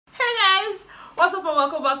What's up and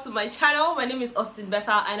welcome back to my channel. My name is Austin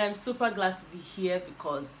Betha and I'm super glad to be here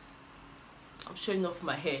because I'm showing off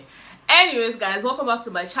my hair. Anyways guys, welcome back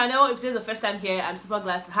to my channel. If this is the first time here, I'm super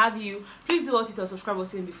glad to have you. Please do hit the subscribe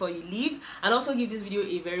button before you leave, and also give this video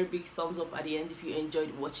a very big thumbs up at the end if you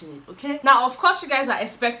enjoyed watching it. Okay, now of course you guys are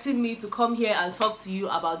expecting me to come here and talk to you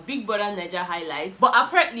about Big Brother Naija highlights, but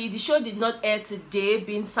apparently the show did not air today,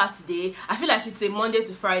 being Saturday. I feel like it's a Monday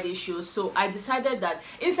to Friday show, so I decided that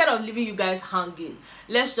instead of leaving you guys hanging,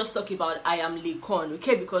 let's just talk about I Am Laycon,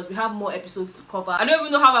 okay, because we have more episodes to cover. I don't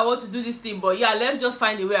even know how I want to do this thing, but yeah, let's just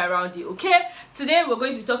find a way around it. Okay, today we're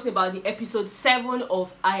going to be talking about the episode 7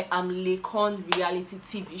 of I Am Laycon reality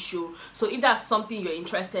TV show. So if that's something you're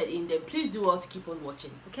interested in, then please do well to keep on watching.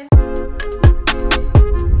 Okay.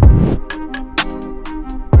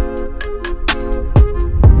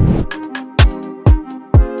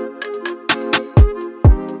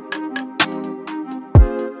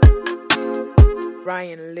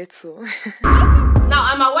 Ryan Little. Now,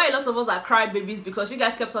 I'm aware a lot of us are crybabies because you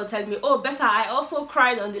guys kept on telling me, oh, Betha, I also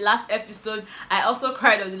cried on the last episode. I also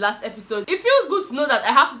cried on the last episode. It feels good to know that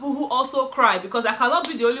I have people who also cry because I cannot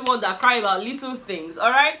be the only one that cry about little things,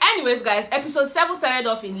 alright? Anyways, guys, episode 7 started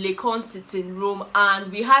off in Laycon's sitting room and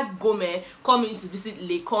we had Gome coming to visit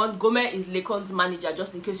Laycon. Gome is Laycon's manager,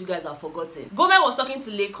 just in case you guys have forgotten. Gome was talking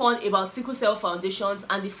to Laycon about sickle cell foundations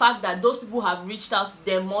and the fact that those people have reached out to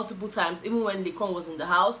them multiple times, even when Laycon was in the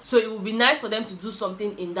house. So it would be nice for them to do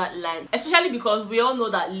something in that line, especially because we all know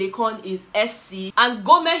that Laycon is SC and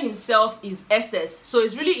Gome himself is SS, so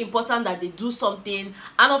it's really important that they do something.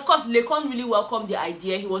 And of course Laycon really welcomed the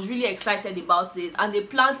idea. He was really excited about it and they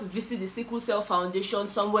plan to visit the sickle cell foundation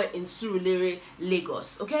somewhere in Surulere,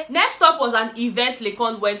 Lagos. Okay, next up was an event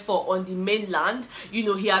Laycon went for on the mainland. You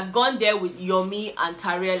know, he had gone there with Yomi and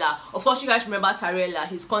Tarela. Of course you guys remember Tarela,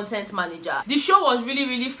 his content manager. The show was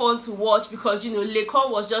really fun to watch because, you know,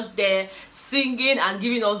 Laycon was just there singing and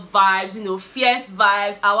giving us vibes, you know, fierce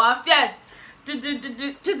vibes, our fierce.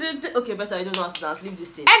 Okay, better I don't know how to dance, leave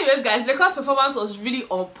this thing. Anyways guys, Laycon's performance was really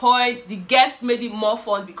on point. The guests made it more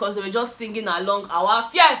fun because they were just singing along, our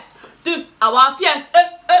fierce, our fierce.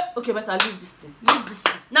 Okay, better leave this thing, leave this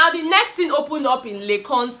thing. Now the next scene opened up in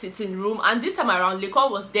Laycon's sitting room, and this time around Laycon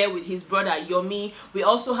was there with his brother Yomi. We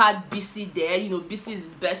also had BC there, you know, BC is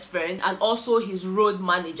his best friend and also his road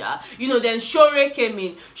manager. You know, then Shore came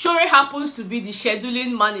in. Shore happens to be the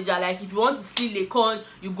scheduling manager. Like if you want to see Laycon,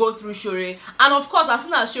 you go through Shore. And of course, as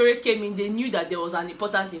soon as Shore came in, they knew that there was an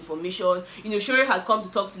important information. You know, Shore had come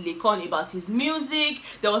to talk to Laycon about his music.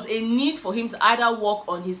 There was a need for him to either work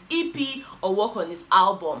on his EP or work on his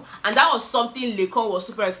album. And that was something Laycon was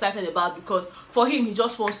super excited about because for him, he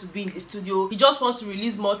just wants to be in the studio. He just wants to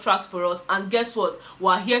release more tracks for us. And guess what?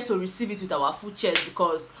 We're here to receive it with our full chest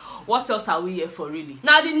because what else are we here for really?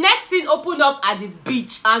 Now, the next scene opened up at the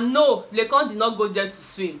beach. And no, Laycon did not go there to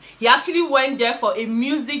swim. He actually went there for a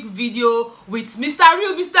music video with Mr.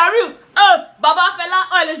 Real, Mr. Real. Baba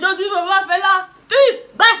Fela. Let's just do Baba Fela.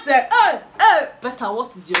 Betha,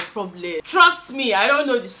 what is your problem? Trust me, I don't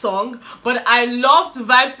know the song, but I love to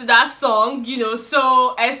vibe to that song, you know,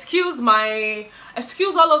 so excuse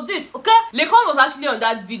all of this, okay? Laycon was actually on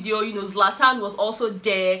that video, you know, Zlatan was also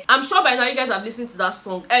there. I'm sure by now you guys have listened to that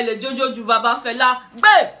song. Jojo Jubaba Fela.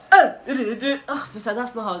 Betha,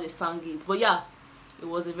 that's not how they sang it, but yeah. It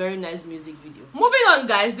was a very nice music video. Moving on,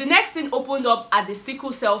 guys, the next scene opened up at the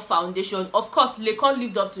Sickle Cell Foundation. Of course, Laycon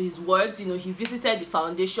lived up to his words. You know, he visited the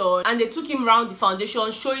foundation and they took him around the foundation,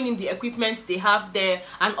 showing him the equipment they have there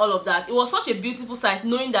and all of that. It was such a beautiful sight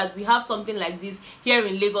knowing that we have something like this here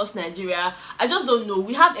in Lagos, Nigeria. I just don't know.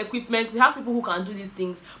 We have equipment, we have people who can do these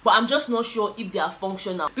things, but I'm just not sure if they are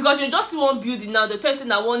functional. Because you just see one building now, they're testing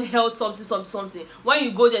that one held something. When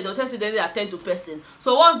you go there, they'll test it, then they attend to person.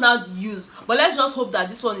 So what's now the use? But let's just hope that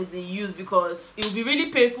this one is in use because it will be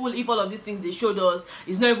really painful if all of these things they showed us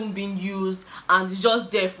is not even being used and it's just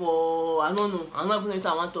there for, I don't know, I'm not even know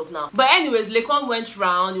I want to talk now. But anyways, Laycon went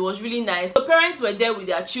round. It was really nice. The parents were there with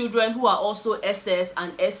their children who are also SS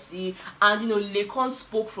and SC, and you know, Laycon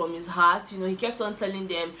spoke from his heart. You know, he kept on telling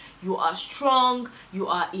them, you are strong, you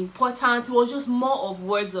are important. It was just more of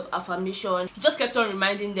words of affirmation. He just kept on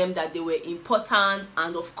reminding them that they were important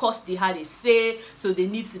and of course they had a say, so they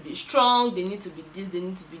need to be strong, they need to be this, they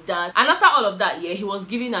need to be that. And after all of that, yeah, he was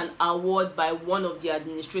given an award by one of the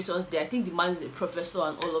administrators there. I think the man is a professor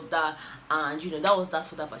and all of that. And you know, that was that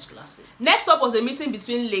for that particular scene. Next up was a meeting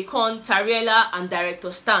between Laycon, Tariela, and director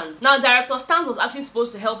Stans. Now, director Stans was actually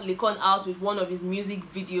supposed to help Laycon out with one of his music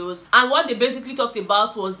videos, and what they basically talked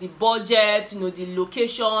about was the budget, you know, the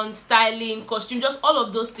location, styling, costume, just all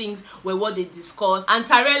of those things were what they discussed. And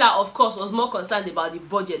Tariela, of course, was more concerned about the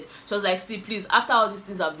budget. She was like, see, please, after all these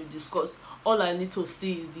things have been discussed, all I need to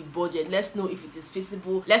see is the budget. Let's know if it is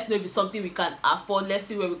feasible. Let's know if it's something we can afford. Let's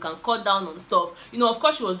see where we can cut down on stuff. You know, of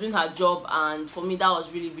course, she was doing her job, and for me, that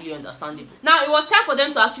was really, really understandable. Now, it was time for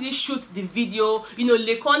them to actually shoot the video. You know,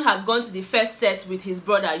 Laycon had gone to the first set with his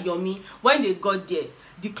brother Yomi. When they got there,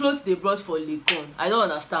 the clothes they brought for Laycon, I don't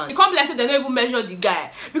understand. It can't be like they don't even measure the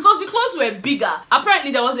guy, because the clothes were bigger.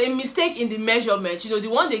 Apparently there was a mistake in the measurement. You know, the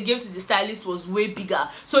one they gave to the stylist was way bigger,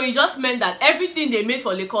 so it just meant that everything they made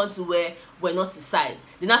for Laycon to wear were not his size.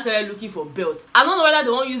 They now started looking for belts. I don't know whether they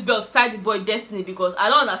want to use belts inside the boy Destiny, because I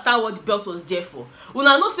don't understand what the belt was there for.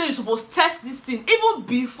 Una know say you supposed to test this thing even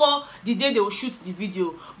before the day they will shoot the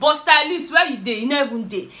video, but stylist, where you dey? You not even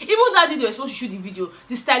dey. Even that day they were supposed to shoot the video,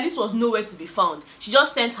 the stylist was nowhere to be found. She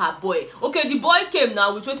just sent her boy. Okay, the boy came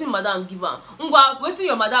now with wetin madam give am. Ngwa, wetin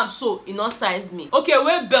your madam so e not size me. Okay,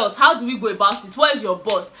 where belt? How do we go about it? Where is your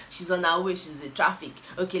boss? She's on her way, she's in traffic.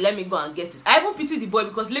 Okay, let me go and get it. I even pity the boy,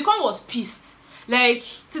 because Laycon was pissed. Like,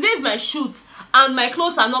 today is my shoot and my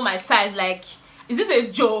clothes are not my size. Like, is this a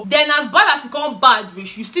joke? Then as bad as you come bad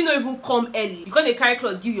rich, you still not even come early. You can't carry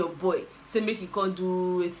clothes give your boy, say make you can't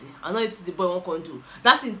do it. I know it's the boy won't can do.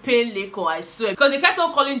 That's in pain Laycon, I swear. Because they kept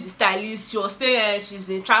on calling the stylist. She was saying she's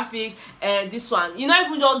in traffic, and this one, you not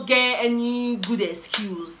even just get any good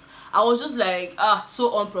excuse. I was just like,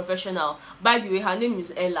 so unprofessional. By the way, her name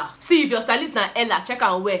is Ella. See, if your stylist now Ella, check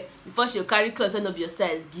and wear before she'll carry clothes when up your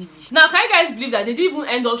size give you. Now, can you guys believe that they didn't even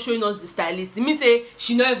end up showing us the stylist? They mean say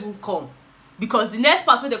she not even come, because the next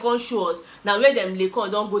part where they can't show us now where them Laycon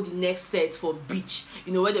don't go the next set for beach,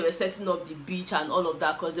 you know, where they were setting up the beach and all of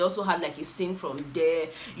that, because they also had like a scene from there,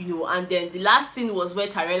 you know. And then the last scene was where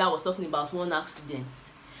Tariela was talking about one accident.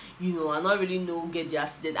 You know, I don't really know get the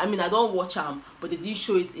accident. I mean, I don't watch them, but they did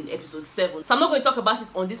show it in episode 7. So I'm not going to talk about it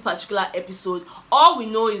on this particular episode. All we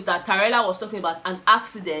know is that Tariela was talking about an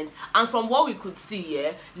accident, and from what we could see,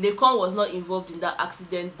 yeah, Laycon was not involved in that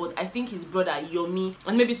accident, but I think his brother Yomi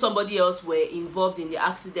and maybe somebody else were involved in the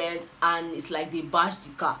accident, and it's like they bashed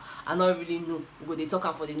the car. I don't really know. We'll they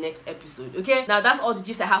talk for the next episode. Okay, now that's all the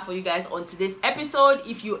gist I have for you guys on today's episode.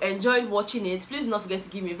 If you enjoyed watching it, please do not forget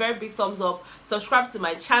to give me a very big thumbs up. Subscribe to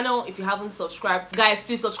my channel if you haven't subscribed. Guys,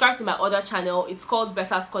 please subscribe to my other channel. It's called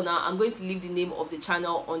Betha's Corner. I'm going to leave the name of the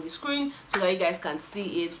channel on the screen so that you guys can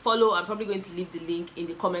see it. Follow. I'm probably going to leave the link in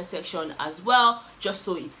the comment section as well, just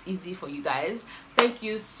so it's easy for you guys. Thank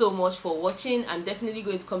you so much for watching. I'm definitely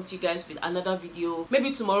going to come to you guys with another video,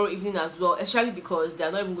 maybe tomorrow evening as well, especially because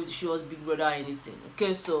they're not even going to show us Big Brother or anything.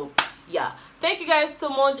 Okay, so yeah, thank you guys so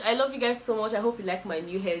much. I love you guys so much. I hope you like my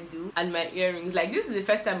new hairdo and my earrings. Like, this is the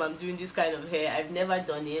first time I'm doing this kind of hair. I've never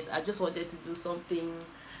done it. I just wanted to do something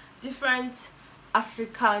different,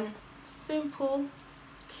 African, simple,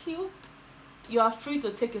 cute. You are free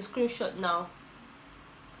to take a screenshot now.